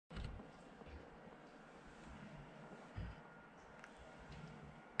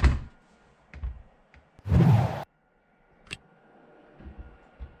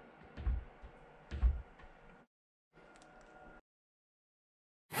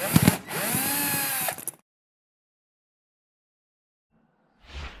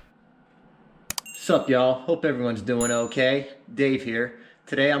Sup y'all, hope everyone's doing okay. Dave here.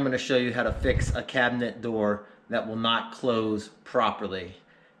 Today I'm going to show you how to fix a cabinet door that will not close properly.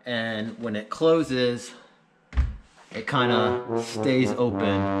 And when it closes, it kind of stays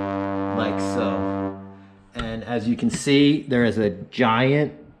open like so. And as you can see, there is a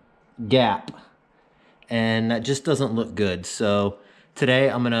giant gap and that just doesn't look good. So today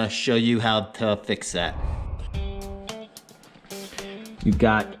I'm going to show you how to fix that. You've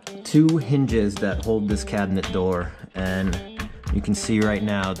got two hinges that hold this cabinet door, and you can see right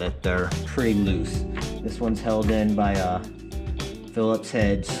now that they're pretty loose. This one's held in by a Phillips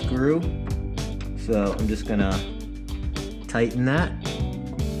head screw. So I'm just gonna tighten that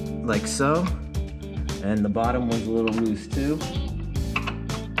like so. And the bottom one's a little loose too.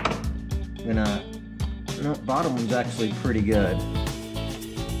 Bottom one's actually pretty good.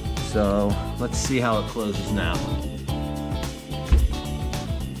 So let's see how it closes now.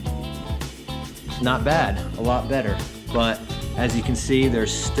 Not bad, a lot better. But as you can see,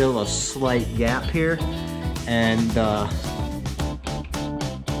 there's still a slight gap here, and the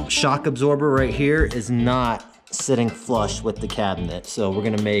shock absorber right here is not sitting flush with the cabinet. So we're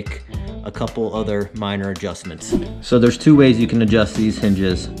gonna make a couple other minor adjustments. So there's two ways you can adjust these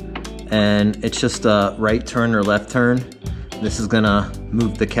hinges, and it's just a right turn or left turn. This is gonna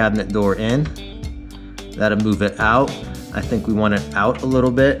move the cabinet door in. That'll move it out. I think we want it out a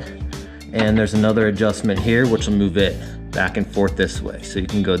little bit. And there's another adjustment here which will move it back and forth this way. So you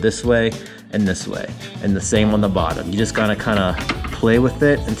can go this way and this way. And the same on the bottom. You just gotta kinda play with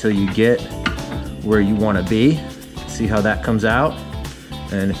it until you get where you wanna be. See how that comes out?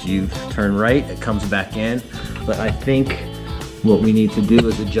 And if you turn right, it comes back in. But I think what we need to do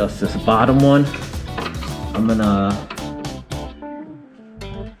is adjust this bottom one. I'm gonna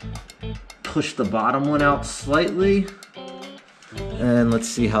push the bottom one out slightly. And let's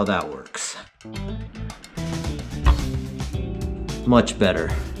see how that works. Much better.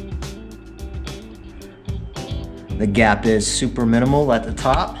 The gap is super minimal at the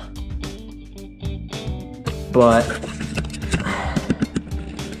top, but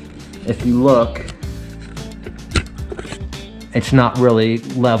if you look, it's not really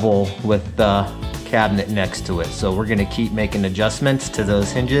level with the cabinet next to it. So we're gonna keep making adjustments to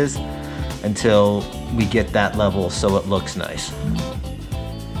those hinges until we get that level so it looks nice.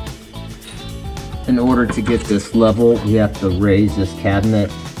 In order to get this level, we have to raise this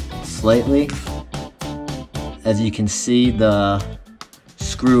cabinet slightly. As you can see, the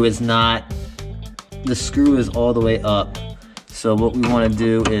screw is all the way up. So what we want to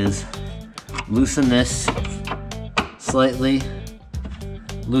do is loosen this slightly,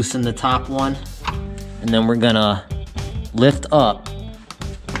 loosen the top one, and then we're gonna lift up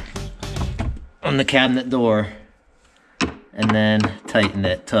on the cabinet door and then tighten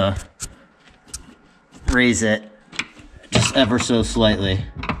it to raise it just ever so slightly.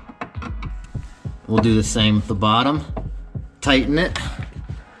 We'll do the same with the bottom. Tighten it.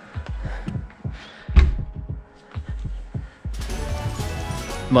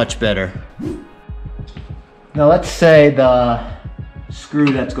 Much better. Now let's say the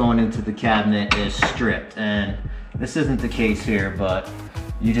screw that's going into the cabinet is stripped, and this isn't the case here, but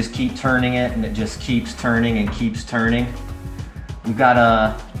you just keep turning it and it just keeps turning and keeps turning. You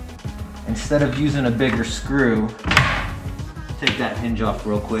gotta, instead of using a bigger screw, take that hinge off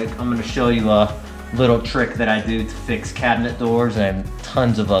real quick. I'm gonna show you a little trick that I do to fix cabinet doors and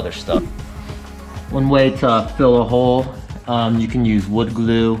tons of other stuff. One way to fill a hole, you can use wood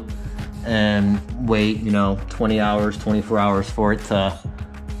glue and wait, 20 hours, 24 hours for it to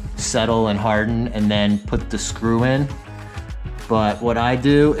settle and harden, and then put the screw in. But what I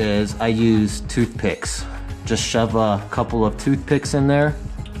do is I use toothpicks. Just shove a couple of toothpicks in there,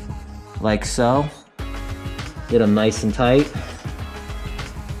 like so. Get them nice and tight.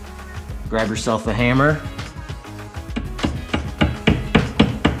 Grab yourself a hammer.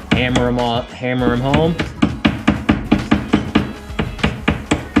 Hammer them home.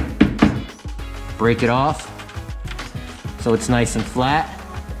 Break it off so it's nice and flat.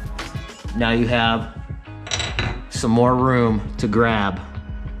 Now you have some more room to grab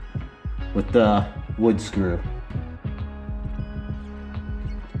with the wood screw.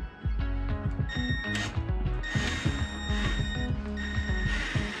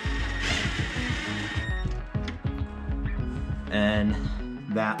 And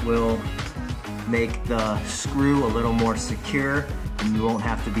that will make the screw a little more secure, and you won't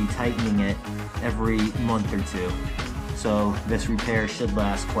have to be tightening it every month or two. So this repair should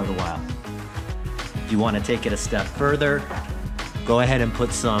last quite a while. If you want to take it a step further, go ahead and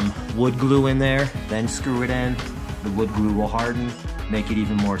put some wood glue in there, then screw it in. The wood glue will harden, make it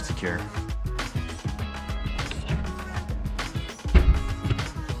even more secure.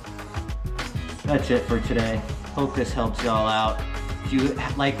 that's it for today. Hope this helps y'all out. If you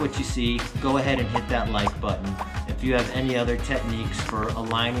like what you see, go ahead and hit that like button. If you have any other techniques for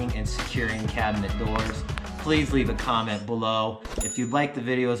aligning and securing cabinet doors, please leave a comment below. If you like the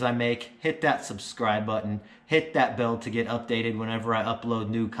videos I make, hit that subscribe button, hit that bell to get updated whenever I upload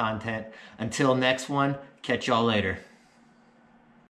new content. Until next one, catch y'all later.